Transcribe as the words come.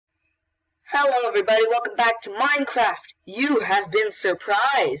Hello everybody, welcome back to Minecraft. You have been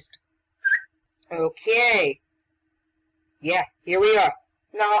surprised. Okay. Yeah, here we are.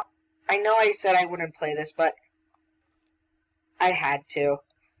 Now, I know I said I wouldn't play this, but I had to.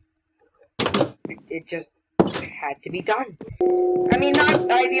 It just had to be done. I mean,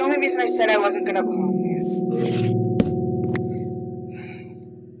 the only reason I said I wasn't gonna... Oh, man.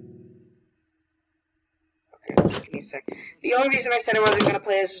 Okay, give me a sec. The only reason I said I wasn't gonna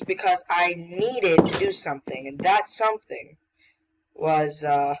play this was because I needed to do something, and that something was,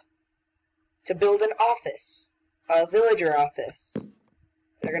 to build an office. A villager office.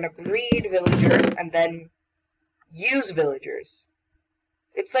 They're gonna breed villagers and then use villagers.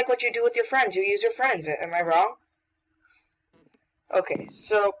 It's like what you do with your friends. You use your friends. Am I wrong? Okay,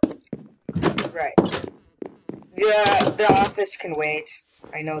 so... Right. Yeah, the office can wait.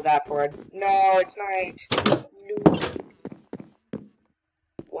 I know that for it. No, it's not. No.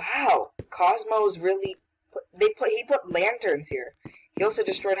 Wow. Cosmo's really... He put lanterns here. He also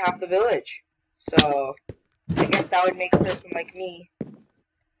destroyed half the village. So, I guess that would make a person like me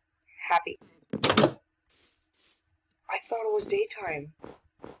happy. I thought it was daytime.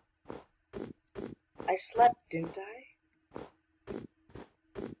 I slept, didn't I?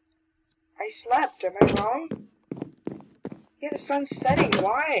 I slept, am I wrong? Yeah, the sun's setting,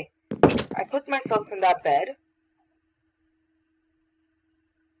 why? I put myself in that bed.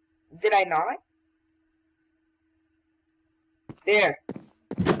 Did I not? There.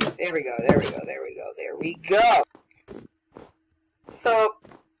 There we go, there we go, there we go, there we go! So,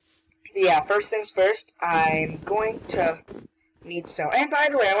 yeah, first things first, I'm going to need some... And by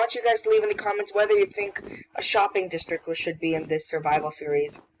the way, I want you guys to leave in the comments whether you think a shopping district should be in this survival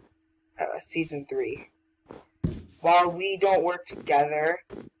series, Season 3. While we don't work together,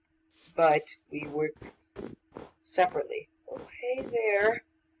 but we work separately. Oh, hey there.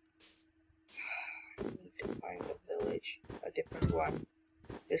 I need to find a village, a different one.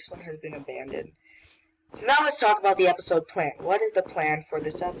 This one has been abandoned. So now let's talk about the episode plan. What is the plan for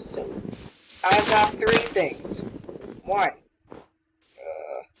this episode? I've got 3 things. 1.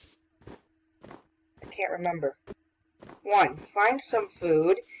 I can't remember. 1. Find some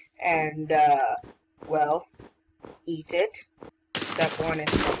food and, well, eat it. Step 1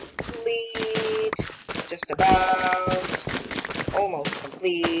 is complete. Just about. Almost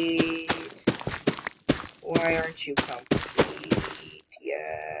complete. Why aren't you complete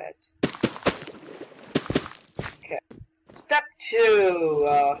yet? Okay. Step 2.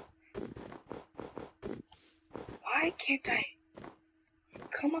 Why can't I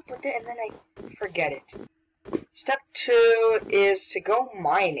come up with it and then I forget it? Step 2 is to go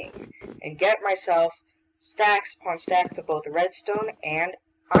mining and get myself stacks upon stacks of both redstone and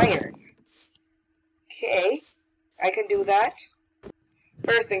iron. Okay, I can do that.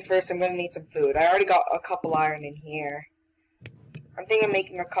 First things first, I'm going to need some food. I already got a couple iron in here. I'm thinking of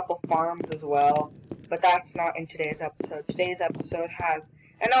making a couple farms as well, but that's not in today's episode. Today's episode has...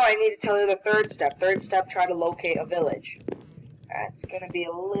 And no, I need to tell you the 3rd step. 3rd step, try to locate a village. That's going to be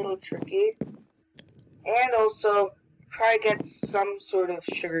a little tricky. And also, try to get some sort of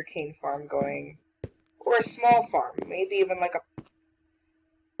sugarcane farm going. Or a small farm. Maybe even like a...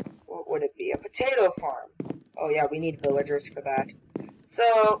 What would it be? A potato farm. Oh yeah, we need villagers for that.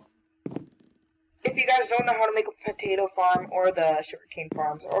 So, if you guys don't know how to make a potato farm or the sugarcane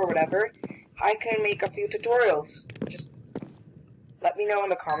farms or whatever, I can make a few tutorials. Just let me know in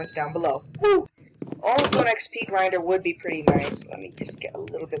the comments down below. Woo! Also, an XP grinder would be pretty nice. Let me just get a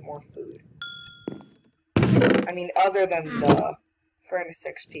little bit more food. I mean, other than the furnace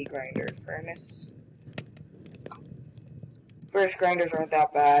XP grinder. Furnace grinders aren't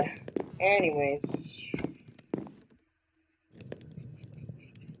that bad. Anyways.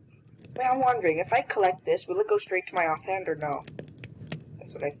 Wait, I'm wondering, if I collect this, will it go straight to my offhand or no?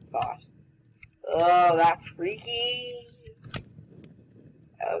 That's what I thought. Oh, that's freaky.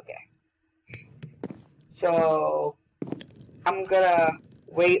 Okay. So, I'm gonna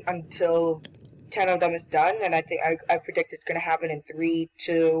wait until 10 of them is done, and I think I predict it's gonna happen in 3,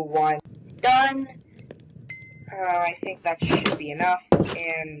 2, 1. Done! I think that should be enough,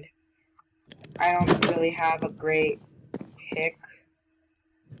 and I don't really have a great pick.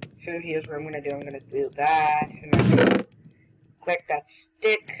 So here's what I'm gonna do. I'm gonna do that, and I'm gonna click that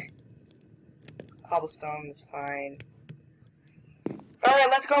stick. Cobblestone is fine. Alright,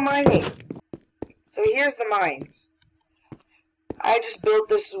 let's go mining. So here's the mines. I just built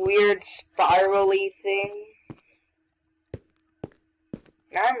this weird spirally thing.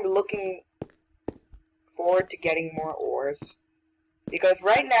 Now I'm looking forward to getting more ores. Because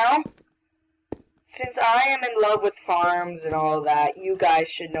right now, Since I am in love with farms and all that, you guys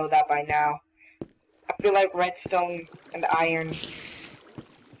should know that by now. I feel like redstone and iron is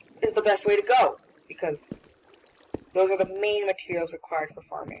the best way to go, because those are the main materials required for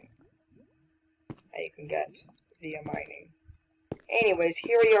farming that you can get via mining. Anyways,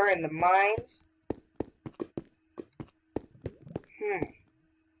 here we are in the mines.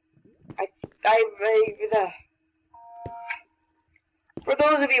 For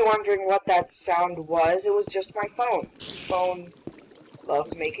those of you wondering what that sound was, it was just my phone. My phone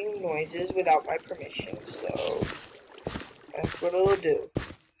loves making noises without my permission, so that's what it'll do.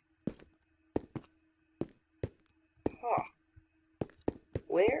 Huh.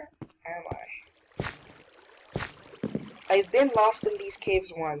 Where am I? I've been lost in these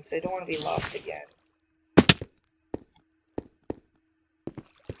caves once. I don't want to be lost again.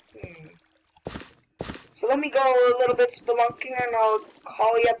 So let me go a little bit spelunking and I'll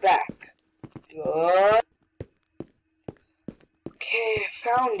call you back. Good. Okay, I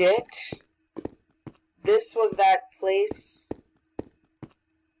found it. This was that place.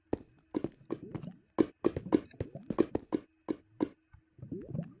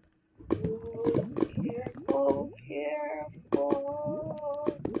 Ooh, careful.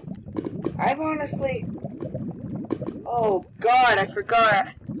 I've honestly... Oh god, I forgot.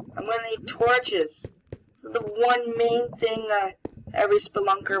 I'm gonna need torches. This is the one main thing that every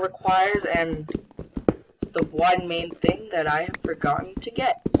spelunker requires, and it's the one main thing that I have forgotten to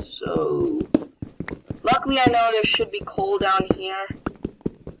get. So, luckily I know there should be coal down here.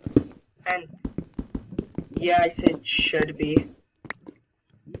 And, yeah, I said should be.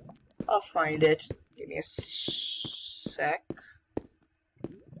 I'll find it. Give me a sec.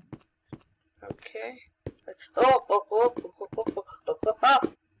 Okay. Oh.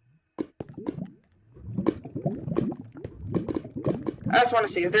 I just want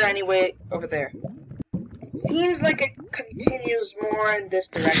to see, is there any way over there? Seems like it continues more in this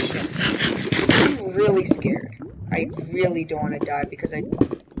direction. I'm really scared. I really don't want to die because I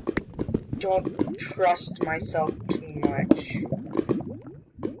don't trust myself too much.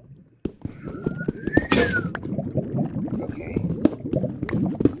 Okay.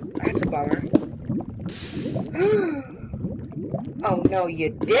 That's a bummer. Oh no, you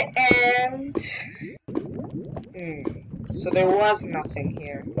didn't! So there was nothing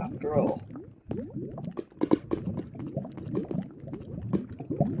here, after all.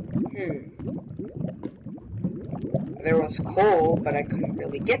 There was coal, but I couldn't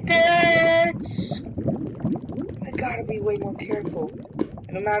really get it! I gotta be way more careful.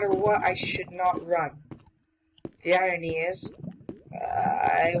 And no matter what, I should not run. The irony is,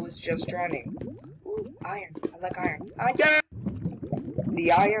 I was just running. Ooh, iron. I like iron. Iron!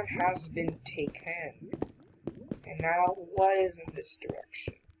 The iron has been taken. And now, what is in this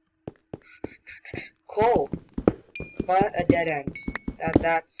direction? Coal. But a dead end.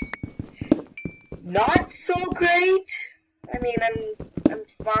 That's not so great. I mean, I'm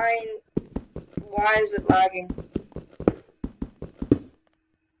fine. Why is it lagging?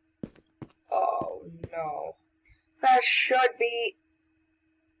 Oh no. That should be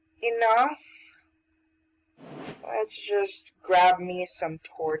enough. Let's just grab me some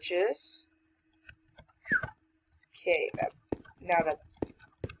torches. Okay, now that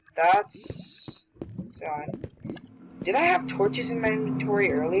that's done. Did I have torches in my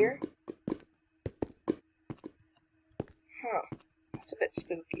inventory earlier? Huh, that's a bit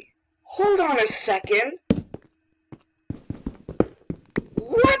spooky. Hold on a second!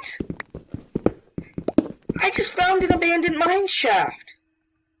 What? I just found an abandoned mine shaft!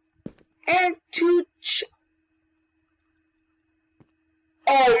 And two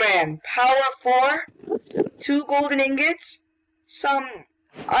oh man, power 4, 2 golden ingots, some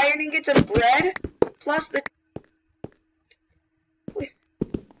iron ingots and bread, plus the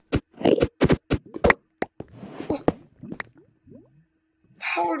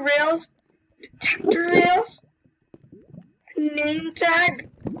powered rails, detector rails, name tag.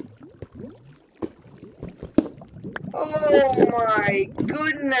 Oh my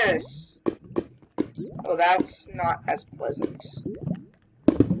goodness. Oh, that's not as pleasant.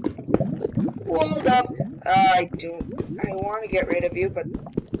 Hold up. I want to get rid of you, but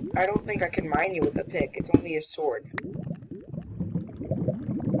I don't think I can mine you with a pick. It's only a sword.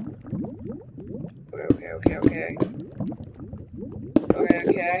 Okay.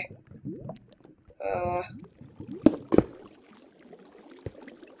 I'm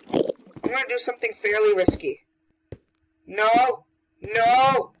gonna do something fairly risky. No!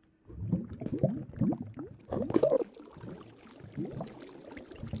 No!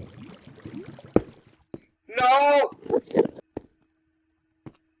 No!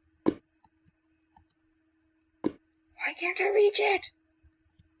 to reach it!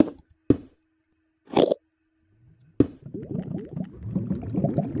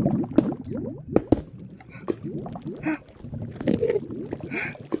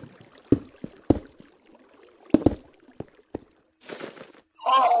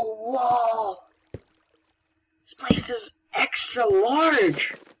 Oh, whoa! This place is extra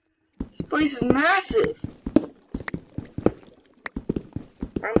large! This place is massive!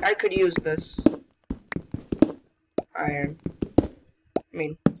 I could use this iron. I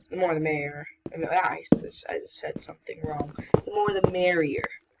mean, the more the merrier. I mean, I said something wrong. The more the merrier.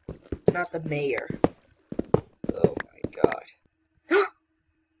 Not the mayor. Oh my god.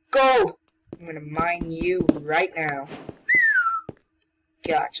 Gold! I'm gonna mine you right now.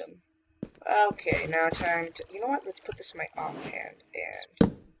 Gotcha. Okay, now time to... You know what? Let's put this in my offhand.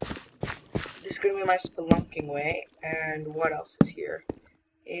 And... this is gonna be my spelunking way. And what else is here?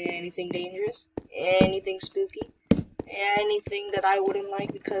 Anything dangerous? Anything spooky? Anything that I wouldn't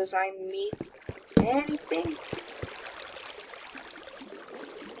like because I'm me? Anything?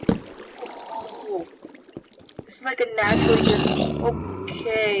 Oh! This is like a naturally just...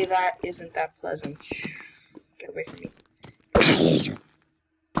 Okay, that isn't that pleasant. Get away from me.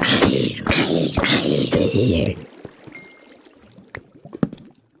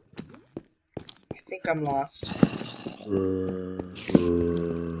 I think I'm lost.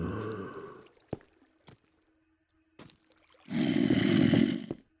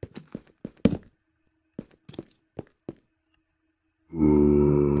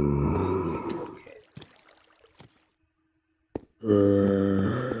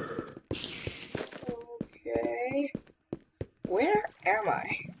 Okay. Where am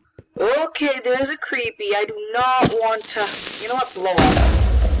I? Okay, there's a creepy. I do not want to... You know what? Blow up.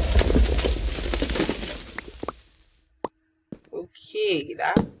 Okay,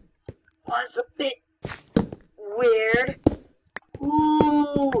 that was a bit weird.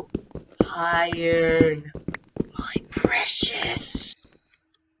 Ooh, iron. My precious.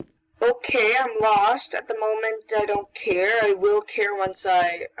 Okay, I'm lost. At the moment, I don't care. I will care once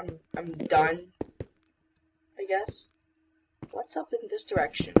I'm done. I guess. What's up in this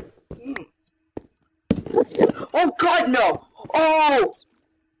direction? Oh God, no! Oh!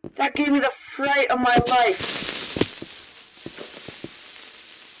 That gave me the fright of my life.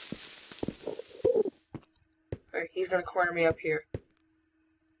 Alright, he's gonna corner me up here.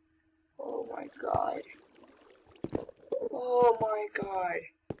 Oh my god. Oh my god.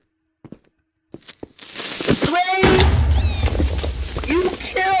 Playz! You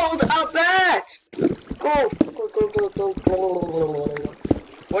killed a bat! Gold! Gold, gold, gold, gold, gold.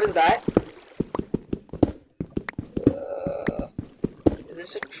 What is that? Is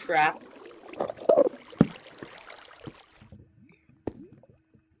this a trap?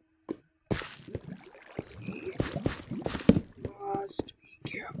 Must be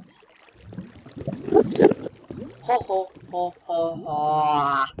careful. Ho ho ho ho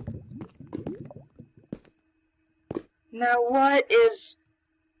ho. Now what is...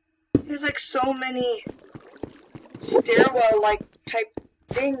 There's like so many stairwell-like type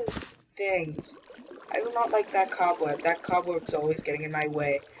things. I do not like that cobweb. That cobweb's always getting in my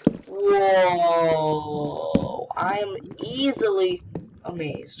way. Whoa! I am easily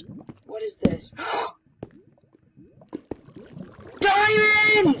amazed. What is this?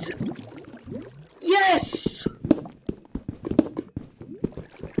 Diamonds! Yes!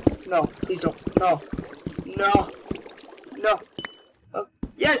 No, please don't. No. No. No. Oh,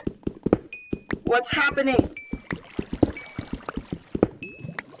 yes! What's happening?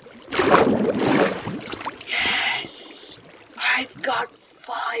 Yes! I've got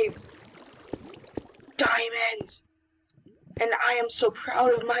 5 diamonds! And I am so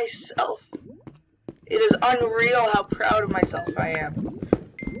proud of myself. It is unreal how proud of myself I am.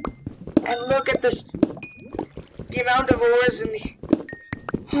 And look at this. The amount of ores in the...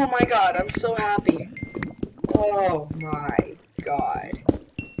 Oh my god, I'm so happy. Oh my god.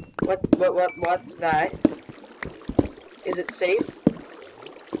 What's that? Is it safe?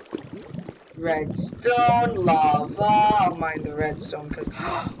 Redstone, lava. I'll mine the redstone because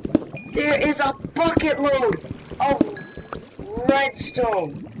there is a bucket load of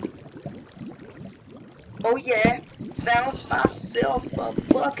redstone. Oh yeah, found myself a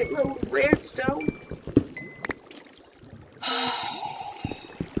bucket load of redstone. I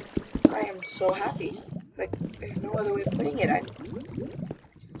am so happy. Like, there's no other way of putting it. I'm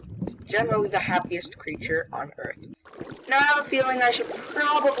generally the happiest creature on Earth. Now I have a feeling I should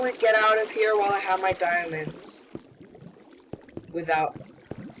probably get out of here while I have my diamonds. Without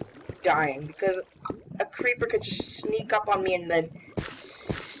dying. Because a creeper could just sneak up on me and then...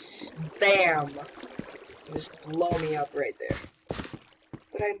 Bam! Just blow me up right there.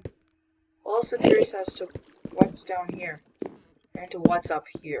 But I'm also curious as to what's down here. And to what's up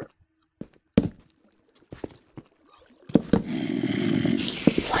here.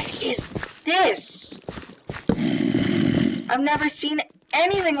 What is this? I've never seen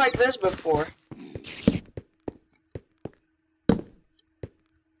anything like this before.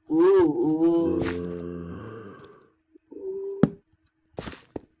 Ooh.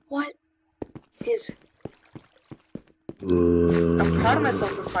 What is it? I'm proud of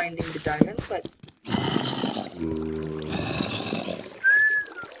myself for finding the diamonds, but...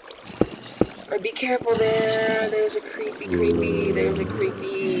 Or be careful there, there's a creepy,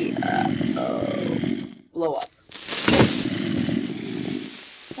 blow up.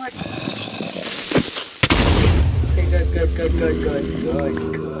 What? Okay, good.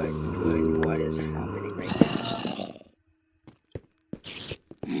 What is happening right now?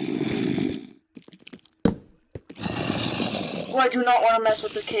 Oh, I do not want to mess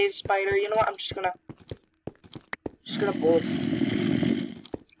with the cave spider. You know what? I'm just gonna bolt.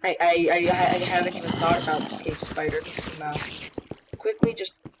 I haven't even thought about the cave spiders until now. Quickly,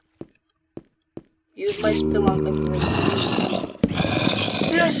 just use my spelunking.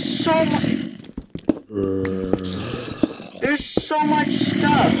 There's so much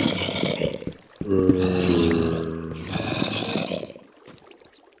stuff.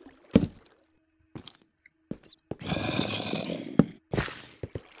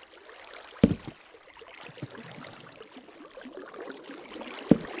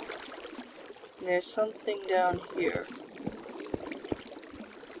 There's something down here.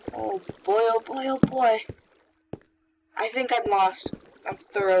 Oh boy. I think I'm lost. I'm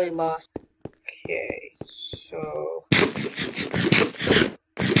thoroughly lost. Okay, so...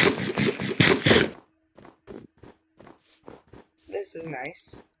 This is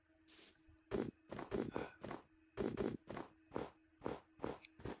nice.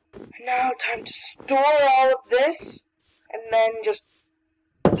 Now time to store all of this, and then just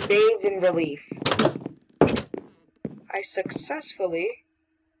bathe in relief. I successfully...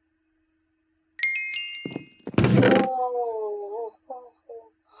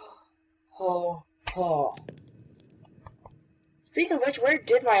 Oh. Speaking of which, where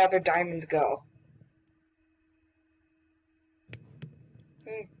did my other diamonds go?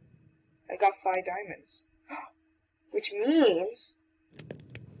 I got 5 diamonds. Which means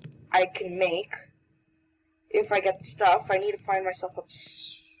I can make, if I get the stuff, I need to find myself a...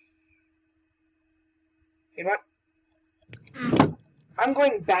 You know what? I'm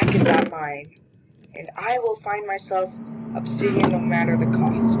going back in that mine, and I will find myself obsidian no matter the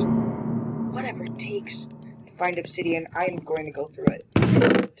cost. Whatever it takes to find obsidian, I'm going to go through it.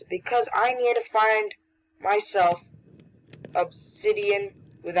 Because I need to find myself obsidian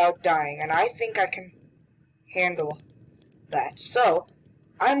without dying, and I think I can handle that. So,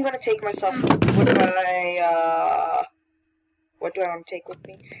 I'm going to take myself with my, what do I want to take with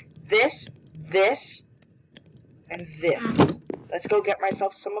me? This, and this. Let's go get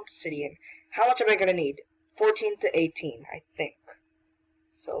myself some obsidian. How much am I going to need? 14 to 18, I think.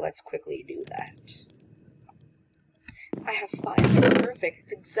 So let's quickly do that. I have 5. Perfect.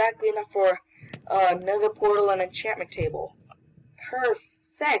 It's exactly enough for another portal and enchantment table.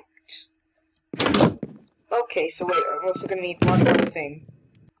 Perfect. Okay, so wait, I'm also going to need one more thing.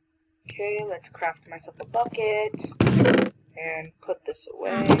 Okay, let's craft myself a bucket. And put this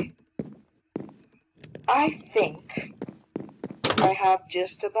away. I think I have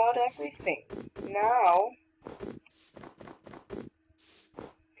just about everything. Now...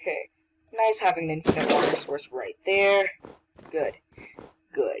 Okay, nice having an infinite water source right there. Good.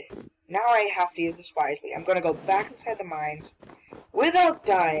 Now I have to use this wisely. I'm gonna go back inside the mines without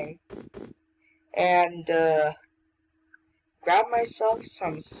dying and grab myself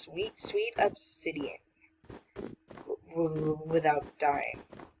some sweet obsidian without dying.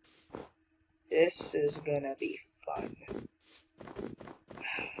 This is gonna be fun.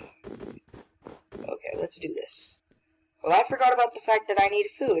 Okay, let's do this. Well, I forgot about the fact that I need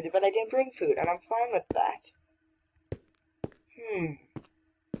food, but I didn't bring food, and I'm fine with that.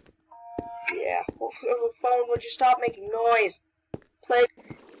 Yeah. Phone, would you stop making noise? Playz.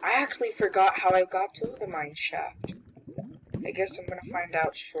 I actually forgot how I got to the mine shaft. I guess I'm gonna find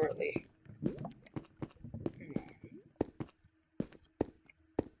out shortly.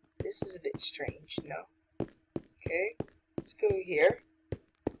 This is a bit strange, no? Okay, let's go here.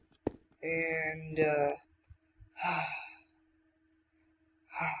 And,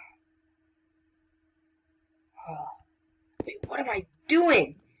 wait, what am I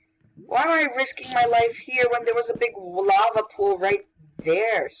doing? Why am I risking my life here when there was a big lava pool right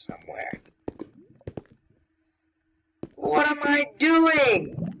there somewhere? What am I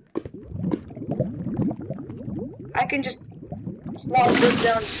doing? I can just plop this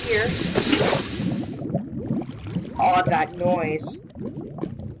down here. Oh, that noise.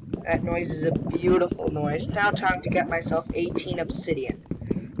 That noise is a beautiful noise. Now time to get myself 18 obsidian.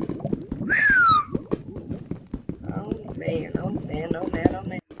 Oh man, oh man, oh man, oh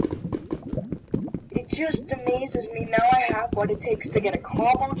man. It just amazes me. Now I have what it takes to get a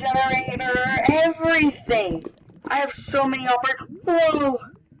cobble generator, everything. I have so many Whoa!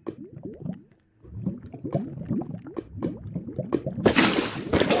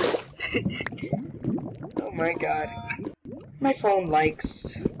 Oh my god. My phone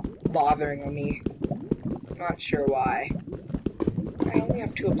likes bothering me. Not sure why. I only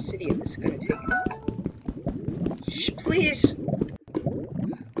have 2 obsidian. This is gonna take... Please!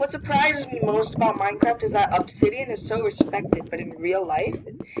 What surprises me most about Minecraft is that obsidian is so respected, but in real life...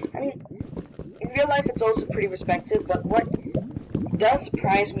 I mean, in real life it's also pretty respected, but what does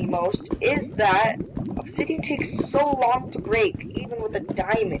surprise me most is that obsidian takes so long to break, even with a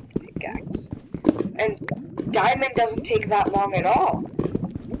diamond pickaxe. And diamond doesn't take that long at all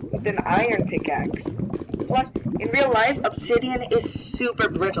with an iron pickaxe. Plus, in real life, obsidian is super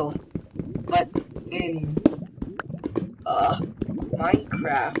brittle. But in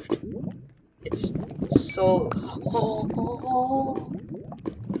Minecraft, it's so...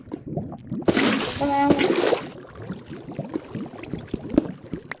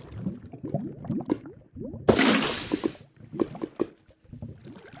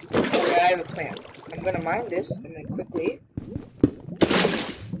 Okay, I have a plan. I'm gonna mine this and then quickly...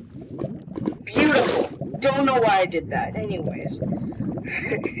 Beautiful! Don't know why I did that. Anyways.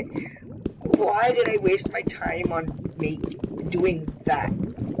 Why did I waste my time on doing that?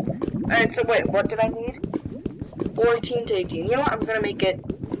 Alright, so wait, what did I need? 14 to 18. You know what? I'm gonna make it...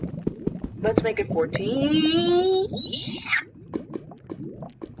 Let's make it 14.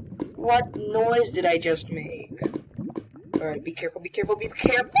 What noise did I just make? Alright, be careful, be careful, be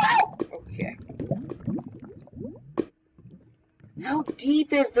careful! Okay. How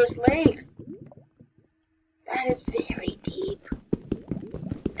deep is this lake? That is very deep.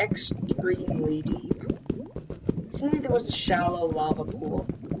 Extremely deep. If only there was a shallow lava pool.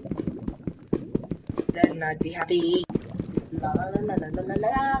 Then I'd be happy. La la la la la la la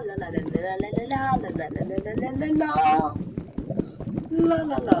la la la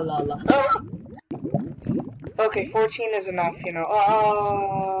la la la la la. Okay, 14 is enough, you know.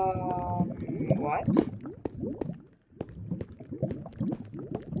 What?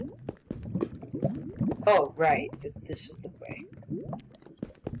 Oh, right. This is the way.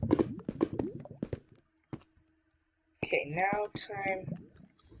 Okay, now time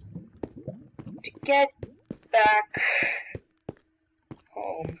to get back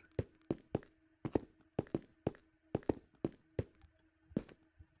home.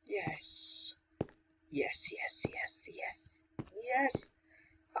 Yes. Yes, yes, yes, yes. Yes.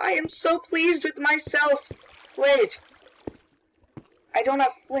 I am so pleased with myself. Wait. I don't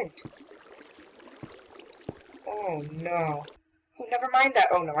have flint. Oh no. Oh, never mind that.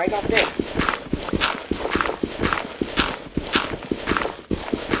 Oh no, I got this.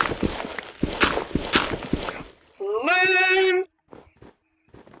 Flint!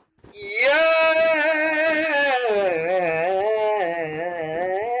 Yeah!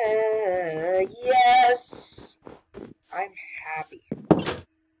 Yes! I'm happy.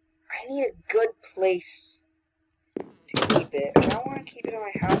 I need a good place to keep it. And I want to keep it in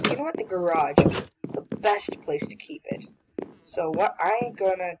my house. You know what? The garage is the best place to keep it. So what I am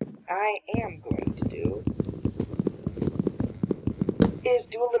going to do is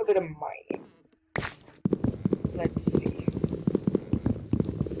do a little bit of mining. Let's see.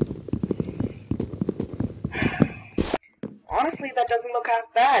 Honestly, that doesn't look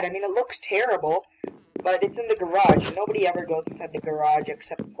half bad. I mean, it looks terrible, but it's in the garage. Nobody ever goes inside the garage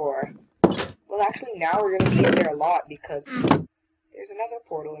except for... Well, actually, now we're going to be in there a lot because there's another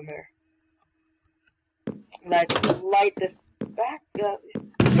portal in there. Let's light this back up.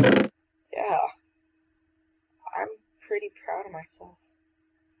 Yeah. I'm pretty proud of myself.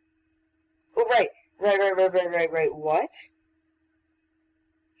 Oh, right. Right. What?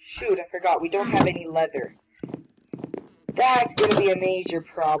 Shoot, I forgot. We don't have any leather. That's gonna be a major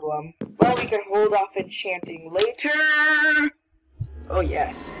problem. Well, we can hold off enchanting later. Oh,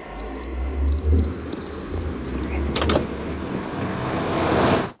 yes.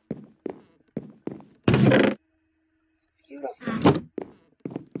 Beautiful.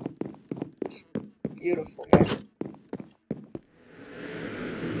 Just beautiful, man.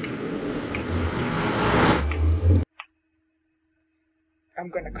 I'm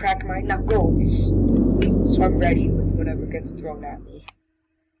gonna crack my knuckles. so I'm ready with whatever gets thrown at me.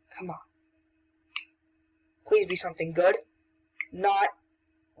 Come on. Please be something good. Not.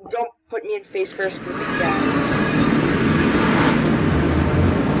 Don't put me in face first with the gas.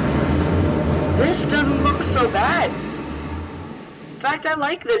 This doesn't look so bad. In fact, I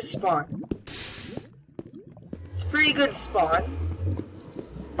like this spawn. It's a pretty good spawn.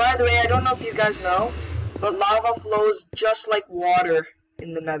 By the way, I don't know if you guys know, but lava flows just like water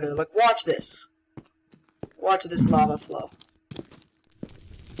in the nether. Like, watch this. Watch this lava flow.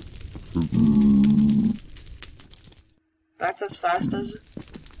 That's as fast as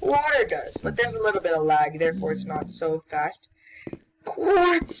water does, but there's a little bit of lag, therefore it's not so fast.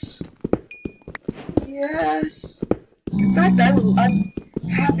 Quartz! Yes! In fact,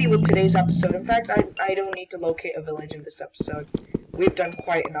 I'm happy with today's episode. In fact, I don't need to locate a village in this episode. We've done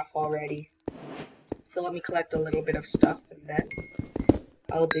quite enough already. So let me collect a little bit of stuff, and then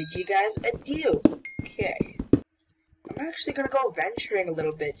I'll bid you guys adieu. Okay. I'm actually gonna go venturing a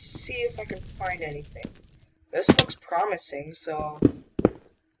little bit, see if I can find anything. This looks promising, so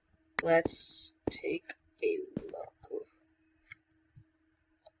let's take a look.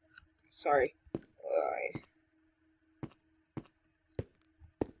 Sorry.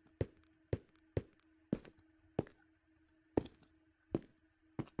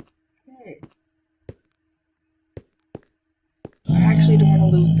 I actually don't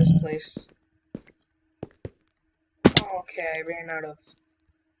want to lose this place. Okay, I ran out of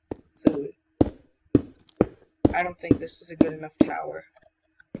food. I don't think this is a good enough tower.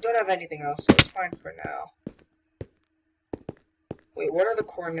 I don't have anything else, so it's fine for now. Wait, what are the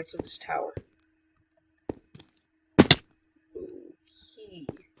coordinates of this tower? Okay.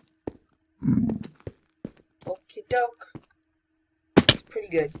 Okie doke. It's pretty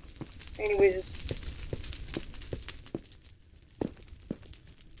good. Anyways.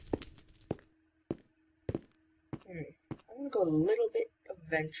 I'm gonna go a little bit of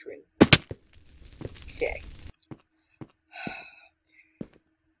venturing. Okay.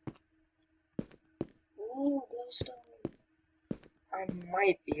 Ooh, glowstone. I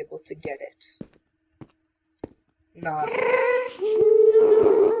might be able to get it. Nah.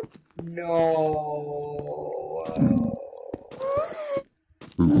 No.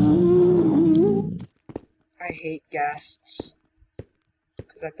 I hate ghasts.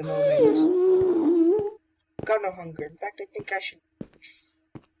 Because at the moment, I've got no hunger. In fact, I think I should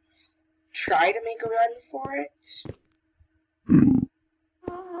try to make a run for it.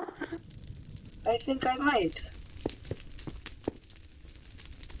 I think I might.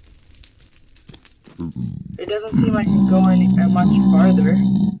 It doesn't seem like I can go any much farther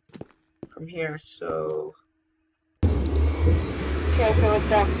from here, so okay, I feel like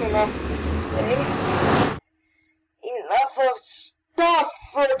that's enough today. Enough of stuff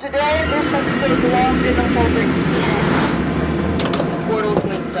for today. This episode is long enough over. Yes, the portal's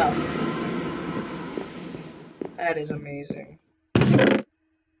linked up. That is amazing.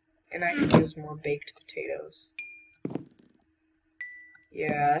 And I can use more baked potatoes.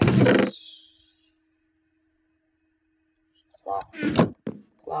 Yes. Plop,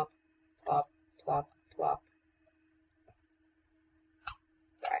 plop, plop, plop, plop.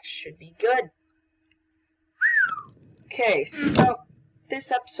 That should be good. Okay, so this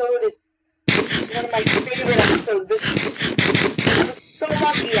episode is one of my favorite episodes. This was so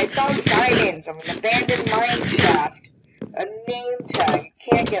lucky. I found diamonds of an abandoned mine shaft. A name tag.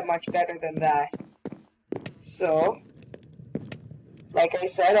 Can't get much better than that. So, like I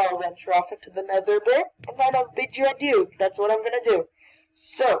said, I'll venture off into the nether bit, and then I'll bid you adieu. That's what I'm gonna do.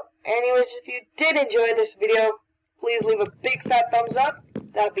 So, anyways, if you did enjoy this video, please leave a big fat thumbs up.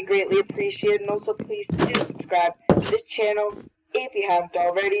 That'd be greatly appreciated. And also, please do subscribe to this channel if you haven't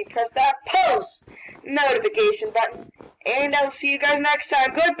already. Press that post notification button, and I'll see you guys next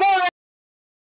time. Goodbye!